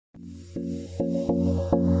The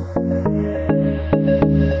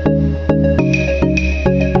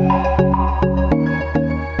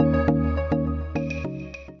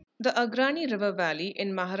Agrani River Valley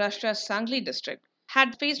in Maharashtra's Sangli district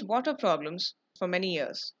had faced water problems for many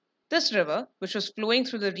years. This river, which was flowing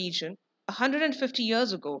through the region 150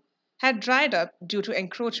 years ago, had dried up due to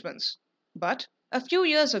encroachments. But a few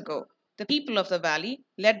years ago, the people of the valley,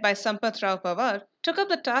 led by Sampath Rao Pawar, took up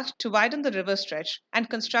the task to widen the river stretch and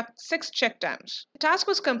construct 6 check dams. The task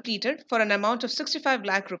was completed for an amount of 65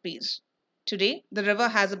 lakh rupees. Today, the river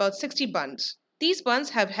has about 60 bunds. These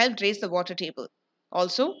bunds have helped raise the water table.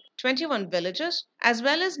 Also, 21 villages, as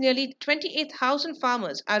well as nearly 28,000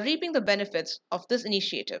 farmers, are reaping the benefits of this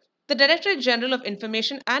initiative. The Directorate General of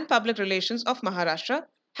Information and Public Relations of Maharashtra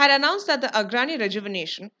had announced that the Agrani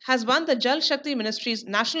rejuvenation has won the Jal Shakti Ministry's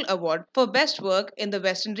National Award for Best Work in the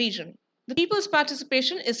Western region. The people's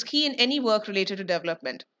participation is key in any work related to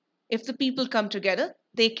development. If the people come together,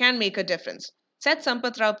 they can make a difference, said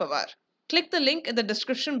Sampath Rao Pawar. Click the link in the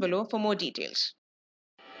description below for more details.